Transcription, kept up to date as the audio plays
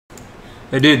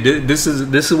Hey dude, this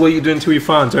is what you doing to your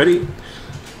fans. Ready?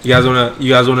 You guys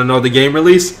wanna know the game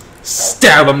release?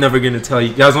 Stab! I'm never gonna tell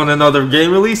you. You guys wanna know the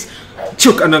game release?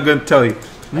 Chook! I'm not gonna tell you.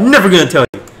 Never gonna tell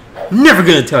you. Never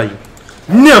gonna tell you.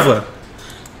 Never.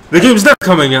 The game's never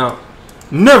coming out.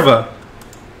 Never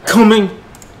coming.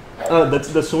 That's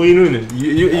Sweenunen.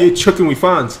 You choking with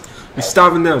fans. You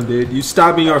stopping them, dude. You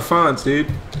stopping our fans, dude.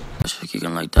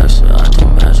 Kicking like that shit, I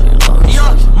think magic.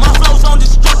 Yeah, my flow's on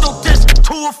destructo disc.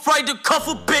 Too afraid to cuff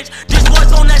a bitch. This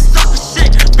was on that sucker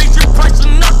shit. Bitch, your price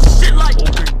enough shit like.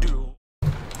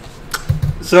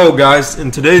 So guys, in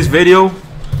today's video,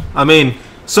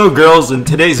 girls, in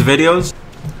today's videos,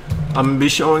 I'm gonna be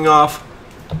showing off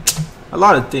a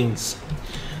lot of things.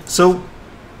 So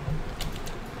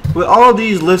with all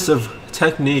these lists of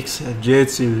techniques and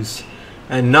jutsus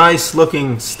and nice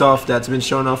looking stuff that's been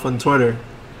shown off on Twitter,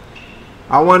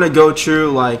 I want to go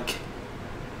through like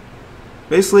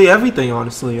basically everything,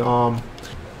 honestly,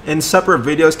 in separate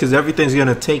videos, because everything's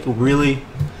gonna take really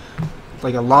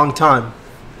like a long time.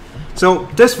 So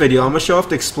this video, I'm gonna show off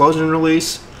the explosion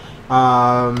release.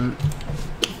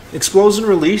 Explosion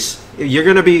release. You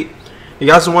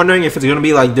guys are wondering if it's gonna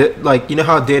be like you know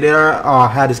how Data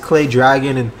had his clay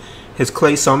dragon and his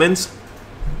clay summons.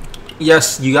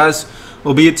 Yes, you guys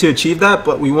will be able to achieve that,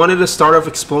 but we wanted to start off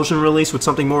explosion release with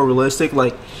something more realistic,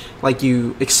 like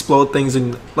you explode things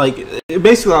and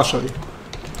basically I'll show you.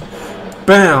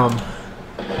 Bam!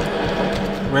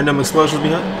 Random explosions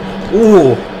behind.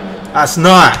 Ooh, that's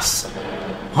nice.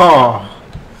 Oh.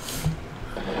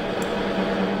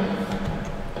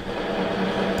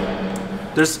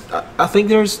 I think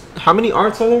there's, how many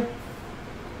arts are there?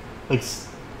 Like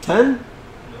 10?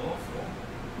 No,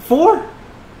 4?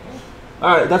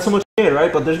 Alright, that's how much you made,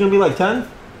 right? But there's gonna be like 10? There's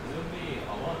gonna be a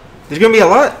lot. There's gonna be a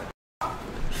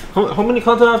lot? How many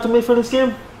content I have to make for this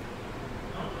game?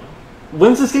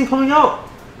 When's this game coming out?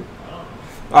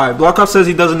 Alright, Blockoff says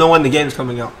he doesn't know when the game's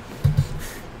coming out.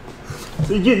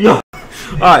 Yo.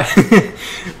 Alright.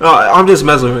 I'm just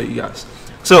messing with you guys.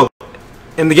 So,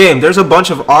 in the game, there's a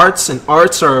bunch of arts, and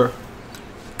arts are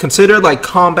considered like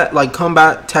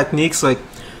combat techniques. Like,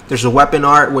 there's a weapon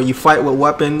art where you fight with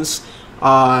weapons.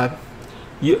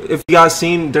 If you guys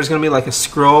seen, there's gonna be like a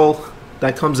scroll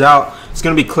that comes out. It's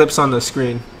gonna be clips on the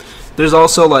screen. There's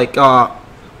also like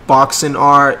boxing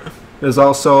art. There's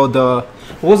also what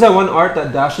was that one art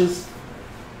that dashes?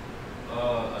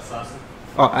 Assassin.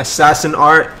 Assassin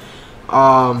art.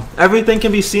 Everything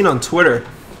can be seen on Twitter.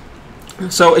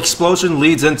 So explosion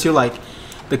leads into like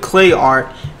the clay art,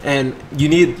 and you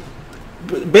need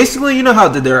basically, you know how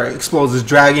there explodes his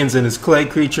dragons and his clay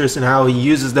creatures and how he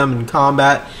uses them in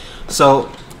combat.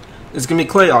 So it's gonna be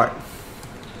clay art.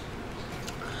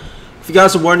 If you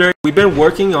guys are wondering, we've been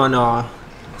working on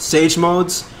sage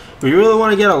modes. We really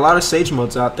want to get a lot of sage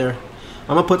modes out there.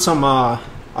 I'm gonna put some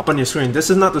up on your screen.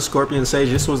 This is not the Scorpion Sage.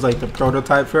 This was like the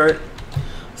prototype for it.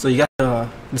 So you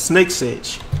got the Snake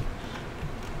Sage.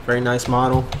 Very nice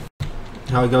model.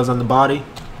 How it goes on the body.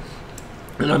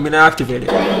 And I'm gonna activate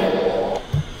it.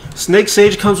 Snake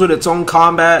Sage comes with its own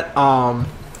combat.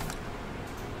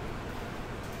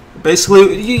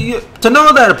 Basically, to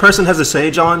know that a person has a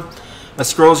Sage on, a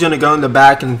scroll's gonna go in the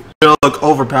back and it'll look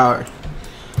overpowered.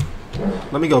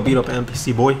 Let me go beat up an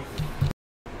NPC boy.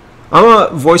 I'm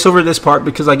gonna voice over this part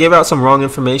because I gave out some wrong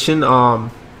information.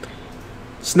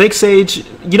 Snake Sage,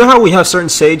 you know how we have certain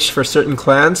Sage for certain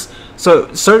clans?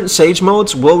 So certain Sage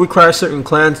modes will require certain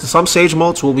clans. Some Sage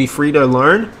modes will be free to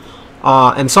learn,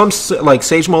 and some like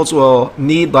Sage modes will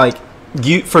need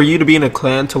for you to be in a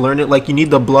clan to learn it. Like you need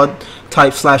the blood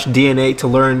type / DNA to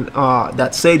learn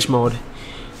that Sage mode.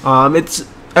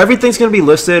 Everything's gonna be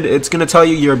listed. It's gonna tell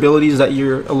you your abilities that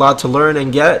you're allowed to learn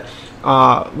and get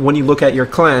when you look at your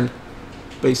clan,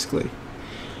 basically.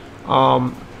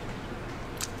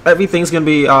 Everything's gonna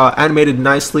be animated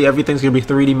nicely. Everything's gonna be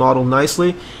 3D modeled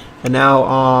nicely. And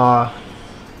now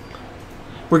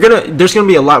there's gonna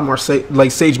be a lot more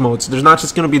Sage modes. There's not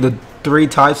just gonna be the 3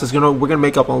 types. We're gonna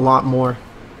make up a lot more.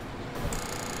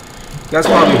 You guys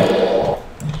probably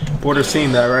bored of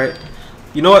seeing that, right?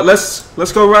 You know what?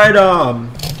 Let's go ride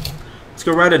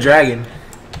a dragon.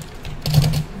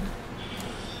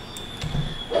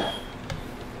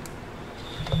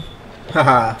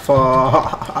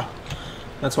 Haha.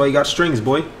 That's why you got strings,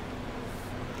 boy.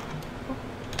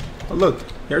 Oh, look,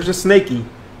 here's a snaky.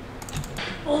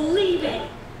 Oh, leave it.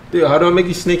 Dude, how do I make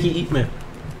you snaky eat, man?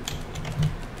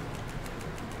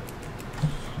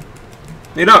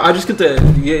 You know, I just get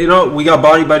we got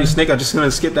body by the snake. I'm just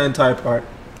gonna skip that entire part.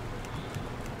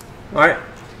 All right.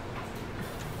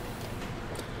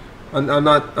 I'm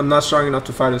not strong enough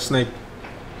to fight a snake.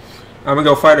 I'm gonna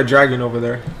go fight a dragon over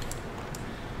there.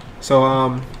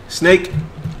 So snake.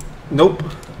 Nope.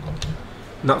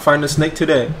 Not fighting a snake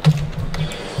today.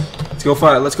 Let's go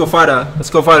fight. Let's go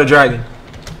fight a dragon.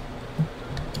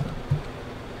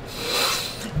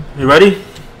 You ready?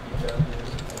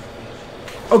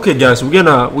 Okay, guys, we're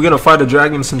gonna fight a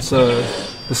dragon since the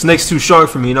snake's too strong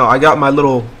for me. You know, I got my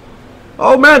little.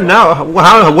 Oh man, now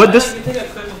what this? You take a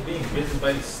clip of being bitten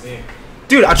by the snake.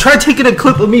 Dude, I tried taking a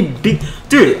clip of me.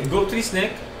 Dude, Go up to the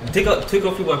snake. Take off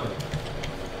your weapon.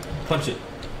 Punch it.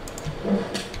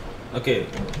 Okay,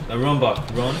 now run back.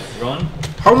 Run.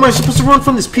 how am I supposed to run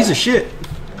from this piece of shit?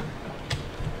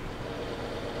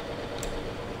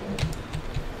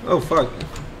 Oh fuck.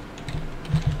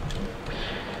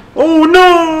 Oh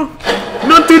no!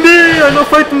 Not today! I'm not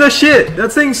fighting that shit!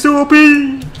 That thing's too OP!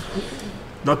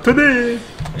 Not today! You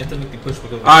have to make the push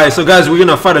back over. Alright, so guys, we're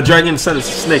gonna fight a dragon instead of a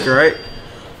snake, alright?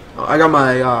 I got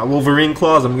my Wolverine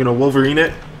claws, I'm gonna Wolverine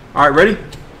it. Alright, ready?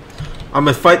 I'm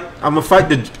gonna fight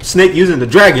the snake using the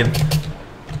dragon.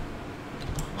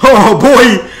 Oh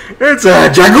boy! It's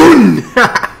a dragoon!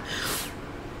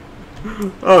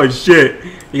 Oh shit.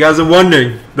 You guys are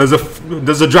wondering, does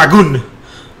a dragoon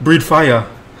breathe fire?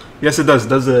 Yes, it does.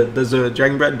 Does a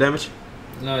dragon breath damage?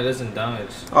 No, it doesn't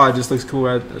damage. Oh, it just looks cool,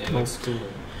 right? Yeah, it looks cool.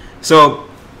 So,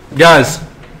 guys,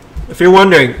 if you're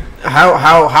wondering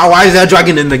why is that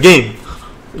dragon in the game?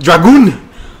 Dragoon.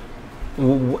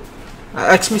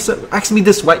 Ask me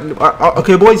this, right?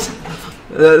 Okay, boys.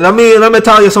 Let me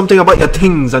tell you something about your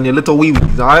things and your little wee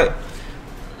wees, alright?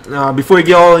 Before you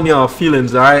get all in your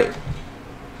feelings, alright?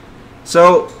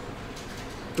 So,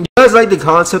 you guys like the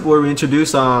concept where we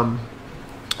introduce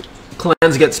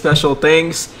clans get special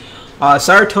things.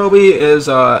 Saratobi is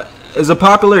a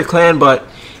popular clan, but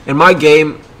in my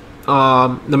game,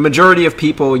 the majority of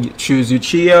people choose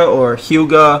Uchiha or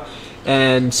Hyuga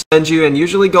and Senju, and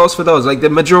usually goes for those. Like the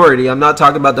majority. I'm not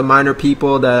talking about the minor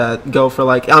people that go for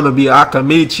like I'm gonna be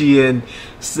Akamichi and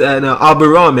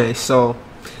Aburame. So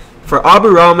for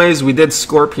Aburames, we did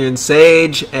Scorpion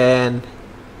Sage, and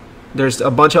there's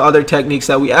a bunch of other techniques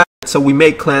that we add. So we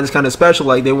make clans kind of special,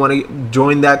 like they want to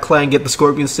join that clan, get the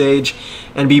Scorpion Sage,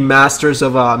 and be masters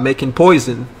of making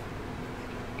poison.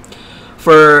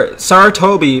 For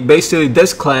Saratobi, basically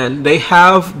this clan, they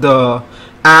have the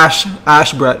ash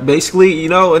breath. Basically, you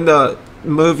know, in the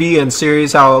movie and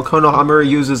series how Konohamaru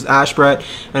uses ash breath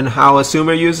and how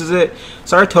Asuma uses it,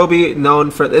 Saratobi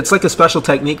known for, it's like a special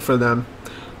technique for them.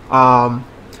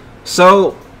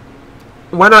 So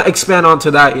why not expand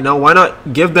onto that, you know? Why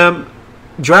not give them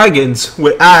dragons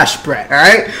with ash breath,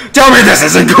 alright? Tell me this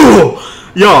isn't cool!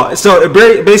 Yo, so it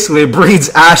basically breeds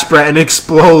ash breath and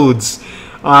explodes,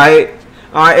 alright?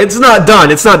 It's not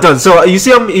done, So you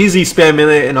see I'm easy spamming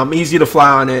it and I'm easy to fly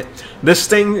on it. This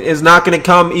thing is not going to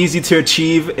come easy to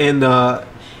achieve in the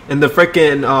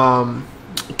freaking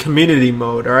community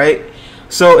mode, alright?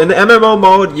 So in the MMO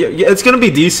mode, it's going to be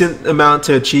decent amount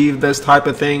to achieve this type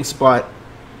of things, but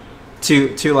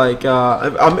to like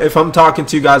if I'm talking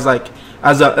to you guys like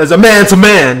as a man to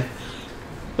man,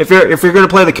 if you're gonna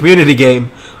play the community game,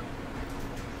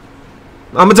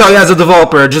 I'm gonna tell you as a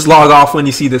developer, just log off when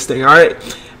you see this thing. All right,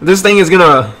 this thing is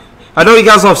gonna. I know you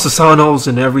guys love Susanos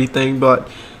and everything, but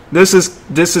this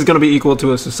is gonna be equal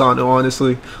to a Susano.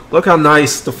 Honestly, look how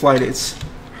nice the flight is.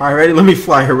 All right, let me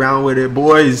fly around with it,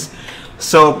 boys.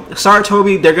 So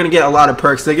Saratobi, they're gonna get a lot of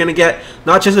perks. They're gonna get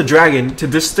not just a dragon to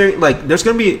distinct. Like there's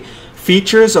gonna be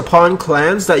features upon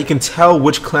clans that you can tell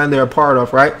which clan they're a part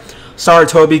of, right?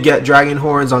 Saratobi get dragon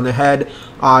horns on the head.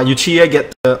 Uchiha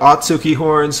get the Atsuki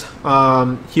horns.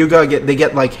 Hyuga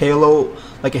get like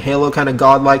a halo kind of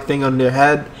godlike thing on their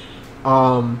head.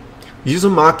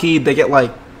 Uzumaki, they get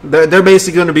like they're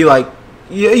basically going to be like,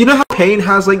 you know how Pain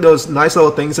has like those nice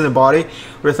little things in the body.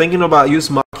 We're thinking about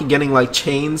Uzumaki getting like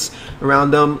chains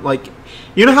around them, like.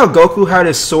 You know how Goku had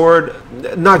his sword?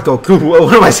 Not Goku.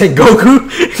 What am I saying? Goku?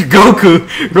 Goku.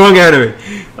 Wrong anime.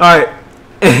 Alright.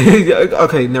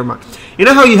 Okay, never mind. You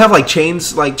know how you have like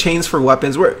chains for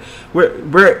weapons?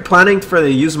 We're planning for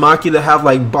the Uzumaki to have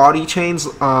like body chains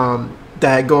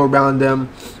that go around them.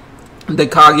 The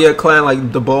Kaguya clan,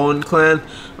 like the Bone clan,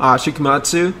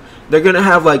 Shikumatsu, they're gonna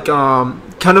have like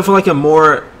kind of like a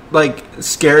more like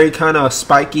scary kind of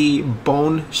spiky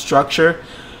bone structure.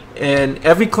 And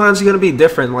every clan's gonna be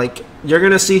different. Like you're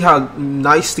gonna see how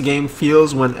nice the game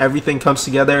feels when everything comes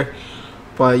together.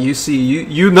 But you see,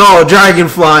 you know, dragon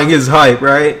flying is hype,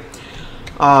 right?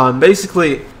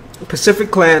 Basically, Pacific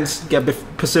clans get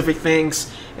Pacific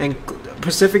things and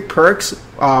Pacific perks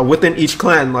within each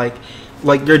clan. Like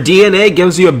your DNA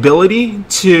gives you ability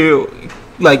to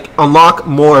like unlock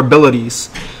more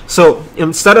abilities. So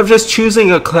instead of just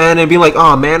choosing a clan and being like,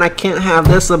 oh man, I can't have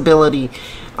this ability.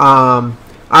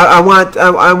 I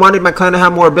wanted my clan to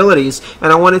have more abilities,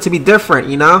 and I want it to be different,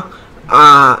 you know.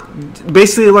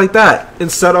 Basically like that.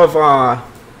 Instead of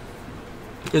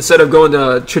going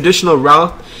the traditional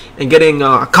route and getting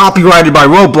copyrighted by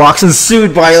Roblox and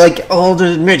sued by like all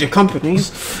the major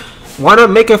companies, why not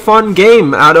make a fun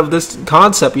game out of this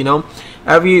concept, you know?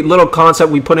 Every little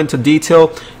concept we put into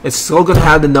detail, it's still gonna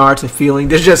have the Naruto feeling.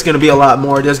 There's just gonna be a lot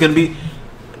more. There's gonna be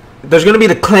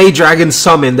the clay dragon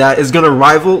summon that is gonna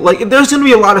rival. Like, there's gonna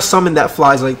be a lot of summon that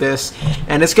flies like this,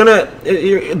 and there's gonna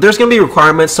be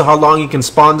requirements to how long you can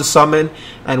spawn the summon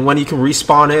and when you can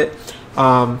respawn it,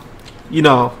 you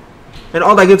know, and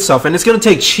all that good stuff. And it's gonna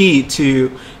take chi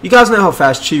to. You guys know how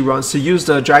fast chi runs, to use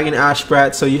the Dragon Ash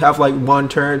Brat, so you have like 1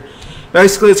 turn.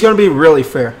 Basically, it's gonna be really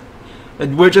fair.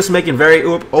 And we're just making very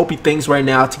OP things right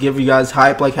now to give you guys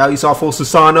hype, like how you saw full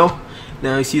Susano.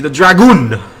 Now you see the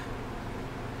Dragoon.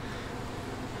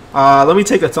 Let me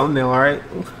take a thumbnail, alright?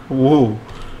 Whoa.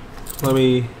 Let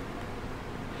me...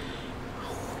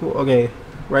 Okay,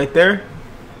 right there.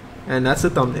 And that's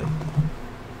the thumbnail.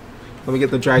 Let me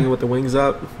get the dragon with the wings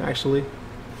up, actually.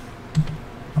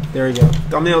 There we go.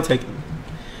 Thumbnail taken.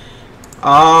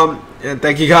 And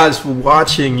thank you guys for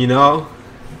watching, you know.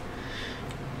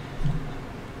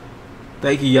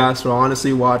 Thank you guys for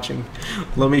honestly watching.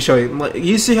 Let me show you.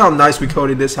 You see how nice we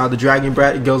coded this? How the Dragon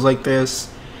Brat, it goes like this.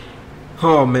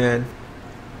 Oh man.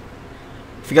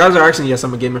 If you guys are asking, yes,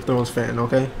 I'm a Game of Thrones fan.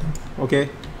 Okay. Okay.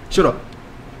 Shut up.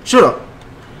 Shut up.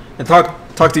 And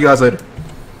talk to you guys later.